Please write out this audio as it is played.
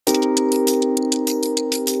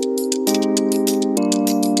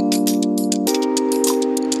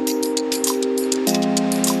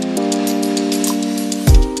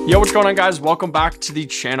Yo, what's going on, guys? Welcome back to the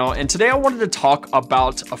channel. And today I wanted to talk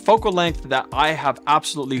about a focal length that I have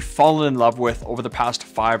absolutely fallen in love with over the past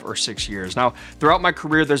 5 or 6 years. Now, throughout my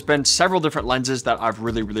career, there's been several different lenses that I've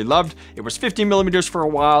really loved. It was 50mm for a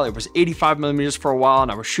while, it was 85mm for a while,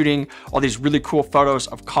 and I was shooting all these really cool photos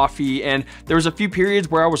of coffee. And there was a few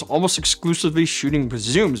periods where I was almost exclusively shooting with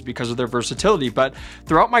zooms because of their versatility. But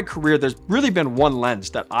throughout my career, there's really been one lens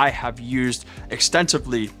that I have used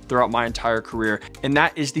extensively throughout my entire career, and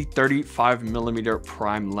that is the 35mm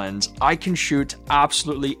prime lens. I can shoot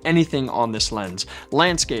absolutely anything on this lens: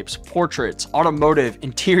 landscapes, portraits, automotive,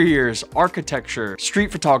 interiors, architecture,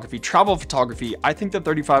 street photography, travel photography. I think the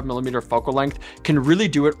 35mm focal length can really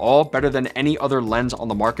do it all better than any other lens on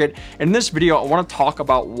the market. And in this video, I want to talk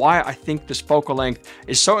about why I think this focal length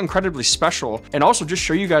is so incredibly special, and also just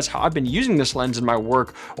show you guys how I've been using this lens in my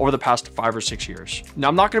work over the past 5 or 6 years. Now,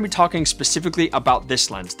 I'm not going to be talking specifically about this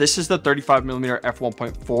lens. This is the 35mm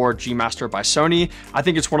f1.4 G Master by Sony. I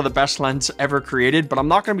think it's one of the best lenses ever created, but I'm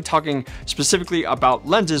not going to be talking specifically about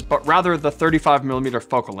lenses, but rather the 35mm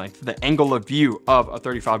focal length, the angle of view of a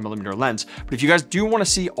 35mm lens. But if you guys do want to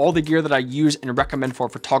see all the gear that I use and recommend for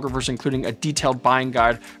photographers, including a detailed buying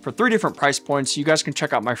guide for 3 different price points, you guys can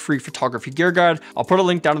check out my free photography gear guide. I'll put a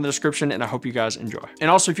link down in the description, and I hope you guys enjoy. And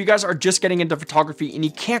also, if you guys are just getting into photography and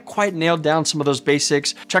you can't quite nail down some of those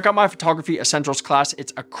basics, check out my photography essentials class.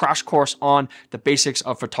 It's a crash course on the basics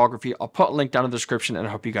of photography. I'll put a link down in the description, and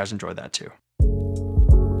I hope you guys enjoy that too.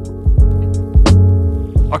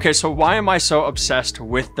 Okay, so why am I so obsessed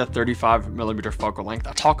with the 35mm focal length?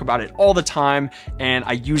 I talk about it all the time, and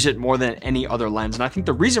I use it more than any other lens. And I think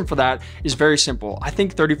the reason for that is very simple. I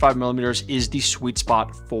think 35mm is the sweet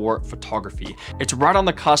spot for photography. It's right on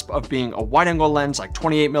the cusp of being a wide angle lens like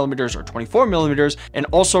 28mm or 24mm, and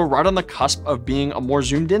also right on the cusp of being a more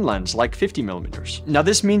zoomed in lens like 50mm. Now,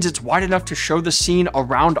 this means it's wide enough to show the scene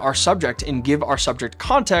around our subject and give our subject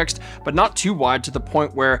context, but not too wide to the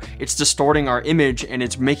point where it's distorting our image and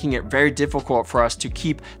it's making it very difficult for us to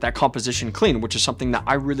keep that composition clean, which is something that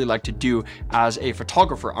I really like to do as a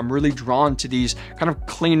photographer. I'm really drawn to these kind of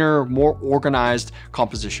cleaner, more organized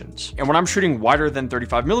compositions. And when I'm shooting wider than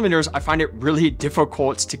 35mm, I find it really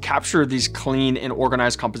difficult to capture these clean and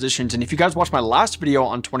organized compositions. And if you guys watched my last video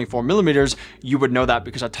on 24mm, you would know that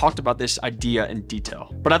because I talked about this idea in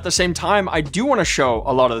detail. But at the same time, I do want to show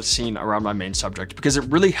a lot of the scene around my main subject because it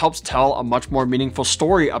really helps tell a much more meaningful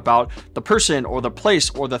story about the person or the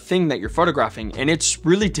place or the thing that you're photographing. And it's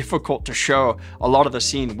really difficult to show a lot of the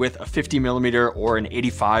scene with a 50mm or an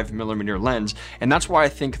 85mm lens. And that's why I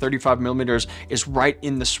think 35mm is right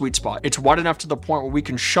in the sweet spot. It's wide enough to the point where we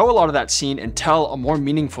can show a lot of that scene and tell a more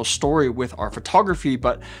meaningful story with our photography,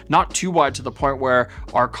 but not too wide to the point where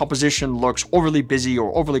our composition looks overly busy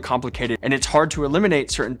or overly complicated. And it's hard to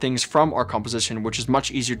eliminate certain things from our composition, which is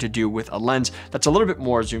much easier to do with a lens that's a little bit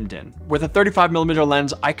more zoomed in. With a 35mm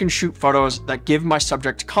lens, I can shoot photos that give my subject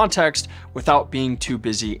context without being too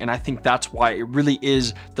busy, and I think that's why it really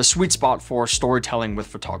is the sweet spot for storytelling with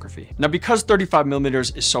photography. Now, because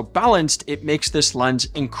 35mm is so balanced, it makes this lens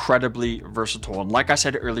incredibly versatile. And like I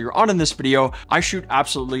said earlier on in this video, I shoot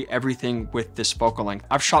absolutely everything with this focal length.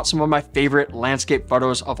 I've shot some of my favorite landscape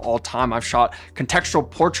photos of all time. I've shot contextual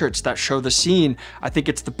portraits that show the scene. I think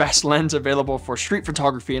it's the best lens available for street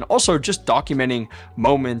photography and also just documenting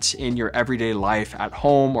moments in your everyday life at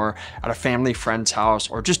home or at a family friend's house,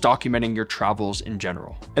 or just documenting your travels in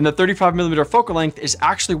general. And the 35mm focal length is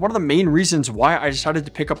actually one of the main reasons why I decided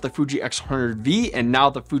to pick up the Fuji X100V and now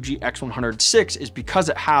the Fuji X100VI, is because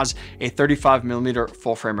it has a 35mm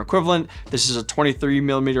full frame equivalent. This is a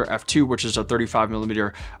 23mm f2, which is a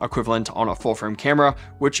 35mm equivalent on a full frame camera,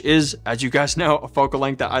 which is, as you guys know, a focal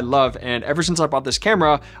length that I love. And ever since I bought this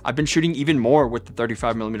camera, I've been shooting even more with the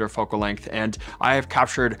 35mm focal length, and I have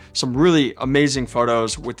captured some really amazing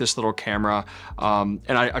photos with this little camera.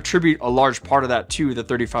 And I attribute a large part of that to the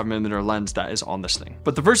 35mm lens that is on this thing.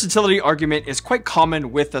 But the versatility argument is quite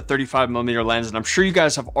common with the 35mm lens, and I'm sure you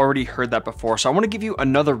guys have already heard that before. So I want to give you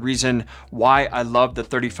another reason why I love the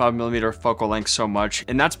 35mm focal length so much,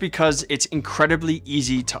 and that's because it's incredibly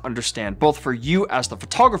easy to understand, both for you as the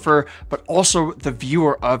photographer, but also the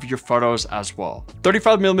viewer of your photos as well.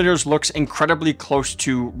 35mm looks incredibly close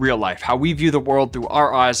to real life, how we view the world through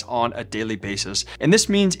our eyes on a daily basis. And this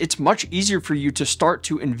means it's much easier for you to start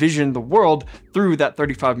to envision the world through that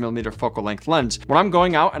 35mm focal length lens. When I'm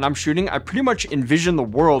going out and I'm shooting, I pretty much envision the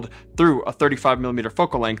world through a 35mm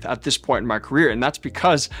focal length at this point in my career. And that's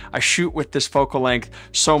because I shoot with this focal length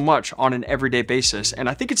so much on an everyday basis. And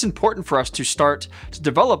I think it's important for us to start to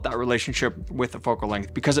develop that relationship with the focal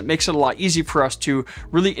length, because it makes it a lot easier for us to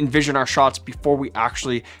really envision our shots before we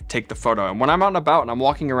actually take the photo. And when I'm out and about and I'm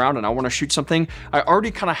walking around and I want to shoot something, I already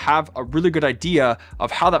kind of have a really good idea of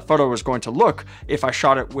how that photo is going to look if I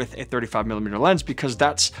shot it with a 35mm lens, because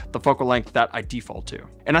that's the focal length that I default to.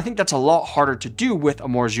 And I think that's a lot harder to do with a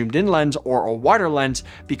more zoomed in lens or a wider lens,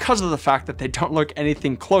 because of the fact that they don't look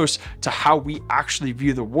anything close to how we actually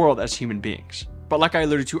view the world as human beings. But like I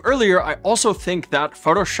alluded to earlier, I also think that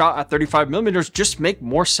photos shot at 35mm just make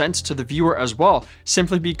more sense to the viewer as well,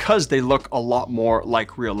 simply because they look a lot more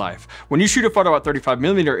like real life. When you shoot a photo at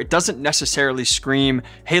 35mm, it doesn't necessarily scream,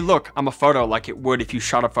 hey, look, I'm a photo, like it would if you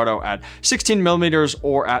shot a photo at 16mm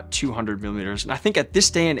or at 200mm. And I think at this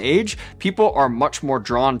day and age, people are much more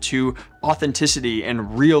drawn to authenticity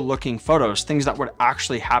and real looking photos, things that would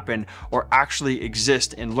actually happen or actually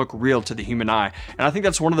exist and look real to the human eye. And I think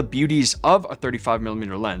that's one of the beauties of a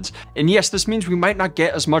 35mm lens. And yes, this means we might not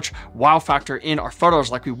get as much wow factor in our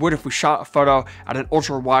photos like we would if we shot a photo at an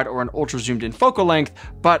ultra wide or an ultra zoomed in focal length,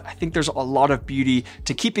 but I think there's a lot of beauty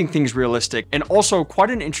to keeping things realistic, and also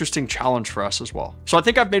quite an interesting challenge for us as well. So I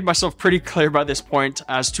think I've made myself pretty clear by this point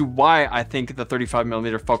as to why I think the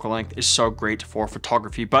 35mm focal length is so great for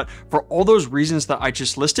photography. But for all those reasons that I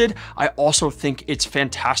just listed, I also think it's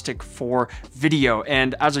fantastic for video.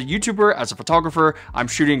 And as a YouTuber, as a photographer, I'm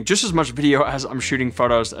shooting just as much video as I'm shooting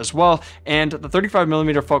photos as well. And the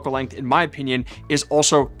 35mm focal length, in my opinion, is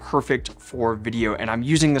also perfect for video. And I'm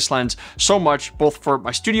using this lens so much, both for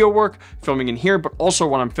my studio work, filming in here, but also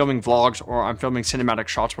when I'm filming vlogs or I'm filming cinematic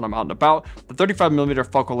shots when I'm out and about. The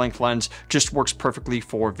 35mm focal length lens just works perfectly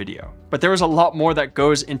for video. But there is a lot more that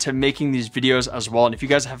goes into making these videos as well. And if you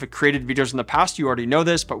guys have created videos in the past, you already know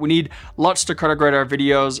this, but we need lots to color grade our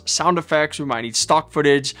videos, sound effects, we might need stock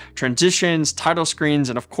footage, transitions, title screens,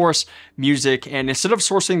 and of course, music. And instead of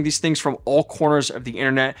sourcing these things from all corners of the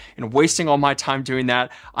internet and wasting all my time doing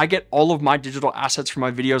that, I get all of my digital assets for my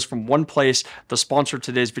videos from one place, the sponsor of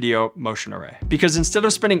today's video, Motion Array. Because instead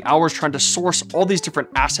of spending hours trying to source all these different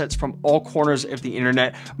assets from all corners of the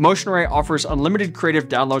internet, Motion Array offers unlimited creative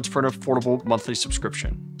downloads for an affordable monthly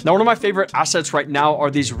subscription. Now, one of my favorite assets right now are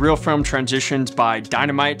these real film transitions by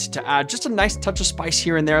Dynamite to add just a nice touch of spice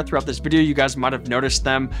here and there throughout this video. You guys might have noticed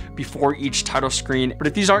them before each title screen. But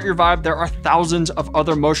if these aren't your vibe, there are thousands of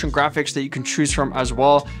other motion graphics that you can choose from as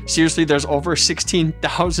well. Seriously, there's over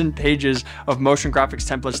 16,000 pages of motion graphics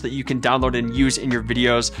templates that you can download and use in your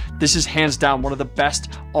videos. This is hands down one of the best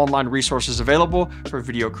online resources available for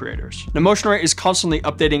video creators. Now, Motion Array is constantly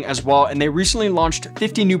updating as well, and they recently launched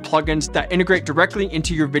 50 new plugins that integrate directly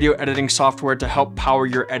into your video editing software to help power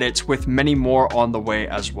your edits, with many more on the way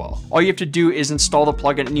as well. All you have to do is install the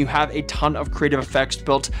plugin and you have a ton of creative effects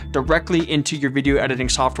built directly into your video editing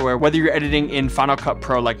software, whether you're editing in Final Cut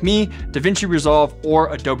Pro like me, DaVinci Resolve,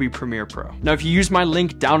 or Adobe Premiere Pro. Now, if you use my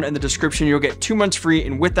link down in the description, you'll get 2 months free,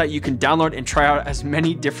 and with that, you can download and try out as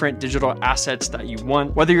many different digital assets that you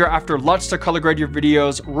want. Whether you're after LUTs to color grade your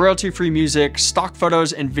videos, royalty-free music, stock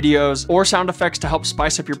photos and videos, or sound effects to help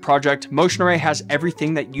spice up your project, Motion Array has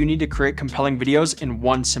everything that you need to create compelling videos in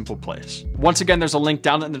one simple place. Once again, there's a link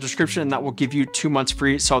down in the description and that will give you 2 months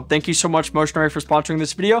free. So thank you so much, Motion Array, for sponsoring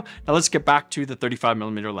this video. Now let's get back to the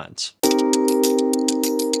 35mm lens.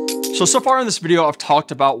 So far in this video, I've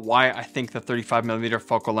talked about why I think the 35mm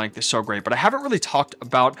focal length is so great, but I haven't really talked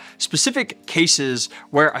about specific cases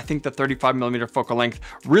where I think the 35mm focal length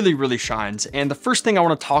really shines. And the first thing I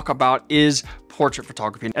want to talk about is portrait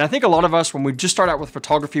photography. And I think a lot of us, when we just start out with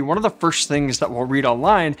photography, one of the first things that we'll read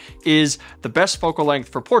online is the best focal length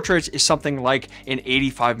for portraits is something like an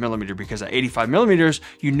 85mm, because at 85mm,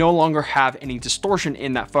 you no longer have any distortion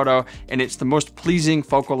in that photo, and it's the most pleasing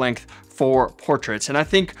focal length for portraits. And I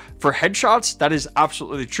think for headshots, that is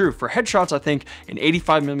absolutely true. For headshots, I think an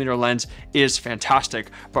 85mm lens is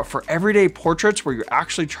fantastic. But for everyday portraits where you're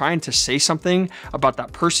actually trying to say something about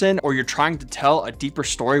that person, or you're trying to tell a deeper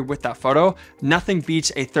story with that photo, nothing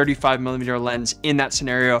beats a 35mm lens in that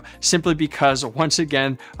scenario, simply because, once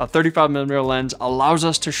again, a 35mm lens allows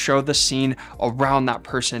us to show the scene around that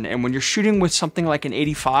person. And when you're shooting with something like an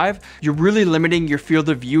 85, you're really limiting your field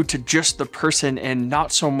of view to just the person and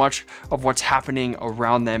not so much of what's happening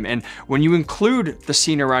around them. And when you include the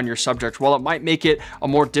scene around your subject, while it might make it a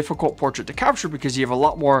more difficult portrait to capture because you have a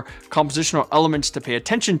lot more compositional elements to pay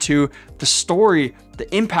attention to, the story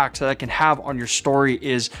the impact that it can have on your story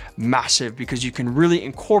is massive, because you can really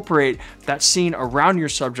incorporate that scene around your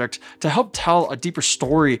subject to help tell a deeper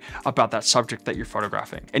story about that subject that you're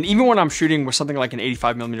photographing. And even when I'm shooting with something like an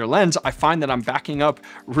 85mm lens, I find that I'm backing up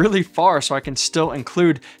really far so I can still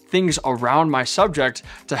include things around my subject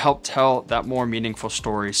to help tell that more meaningful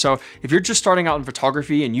story. So if you're just starting out in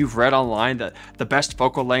photography and you've read online that the best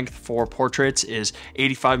focal length for portraits is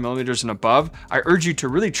 85mm and above, I urge you to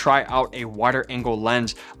really try out a wider angle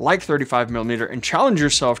lens like 35mm and challenge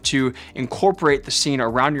yourself to incorporate the scene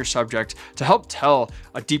around your subject to help tell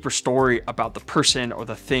a deeper story about the person or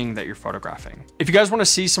the thing that you're photographing. If you guys want to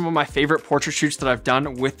see some of my favorite portrait shoots that I've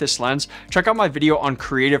done with this lens, check out my video on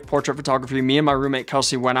creative portrait photography. Me and my roommate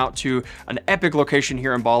Kelsey went out to an epic location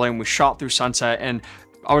here in Bali and we shot through sunset, and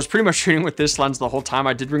I was pretty much shooting with this lens the whole time.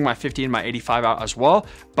 I did bring my 50 and my 85 out as well,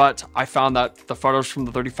 but I found that the photos from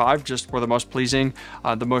the 35 just were the most pleasing,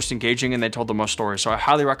 the most engaging, and they told the most stories. So I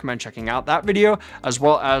highly recommend checking out that video, as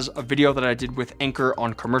well as a video that I did with Anchor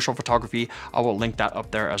on commercial photography. I will link that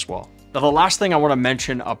up there as well. Now, the last thing I want to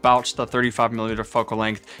mention about the 35mm focal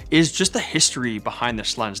length is just the history behind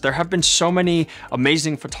this lens. There have been so many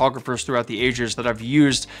amazing photographers throughout the ages that have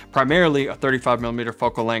used primarily a 35mm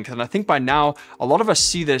focal length. And I think by now, a lot of us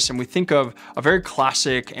see this and we think of a very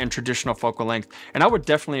classic and traditional focal length. And I would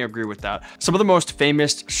definitely agree with that. Some of the most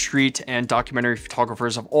famous street and documentary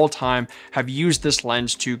photographers of all time have used this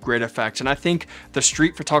lens to great effect. And I think the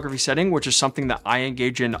street photography setting, which is something that I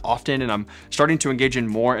engage in often and I'm starting to engage in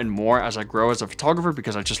more and more as I grow as a photographer,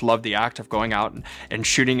 because I just love the act of going out and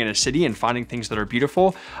shooting in a city and finding things that are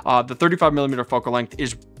beautiful. The 35mm focal length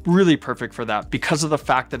is really perfect for that because of the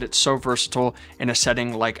fact that it's so versatile in a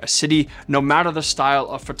setting like a city, no matter the style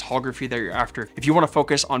of photography that you're after. If you want to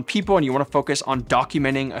focus on people and you want to focus on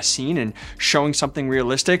documenting a scene and showing something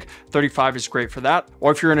realistic, 35 is great for that.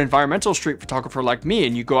 Or if you're an environmental street photographer like me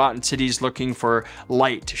and you go out in cities looking for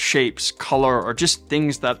light, shapes, color, or just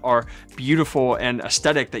things that are beautiful and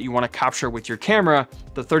aesthetic that you want to capture with your camera,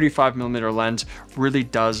 the 35mm lens really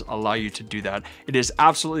does allow you to do that. It is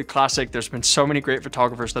absolutely classic. There's been so many great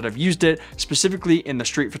photographers that have used it, specifically in the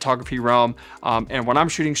street photography realm. And when I'm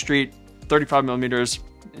shooting street, 35mm,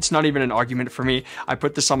 it's not even an argument for me. I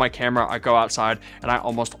put this on my camera, I go outside, and I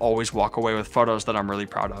almost always walk away with photos that I'm really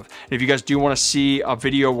proud of. And if you guys do want to see a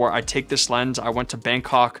video where I take this lens, I went to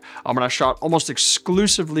Bangkok and I shot almost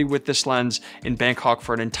exclusively with this lens in Bangkok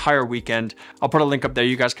for an entire weekend. I'll put a link up there.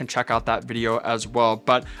 You guys can check out that video as well.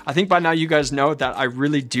 But I think by now you guys know that I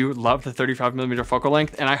really do love the 35mm focal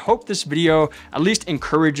length, and I hope this video at least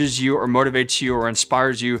encourages you or motivates you or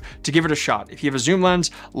inspires you to give it a shot. If you have a zoom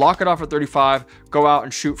lens, lock it off at 35, go out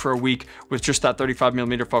and shoot for a week with just that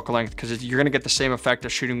 35mm focal length, because you're going to get the same effect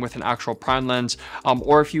as shooting with an actual prime lens.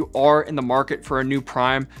 Or if you are in the market for a new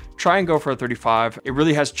prime, try and go for a 35. It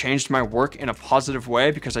really has changed my work in a positive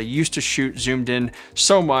way, because I used to shoot zoomed in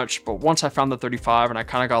so much, but once I found the 35 and I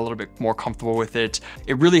kind of got a little bit more comfortable with it,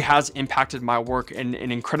 it really has impacted my work in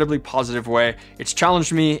an incredibly positive way. It's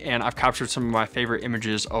challenged me, and I've captured some of my favorite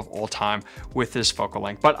images of all time with this focal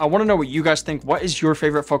length. But I want to know what you guys think. What is your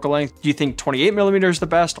favorite focal length? Do you think 28mm is the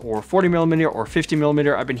best, or 40mm, or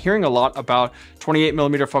 50mm? I've been hearing a lot about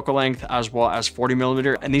 28mm focal length as well as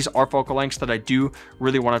 40mm, and these are focal lengths that I do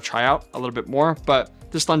really want to try out a little bit more, but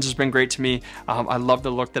this lens has been great to me. I love the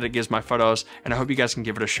look that it gives my photos, and I hope you guys can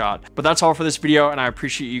give it a shot. But that's all for this video, and I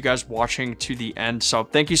appreciate you guys watching to the end. So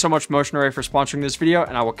thank you so much, Motion Array, for sponsoring this video,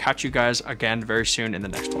 and I will catch you guys again very soon in the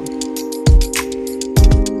next one.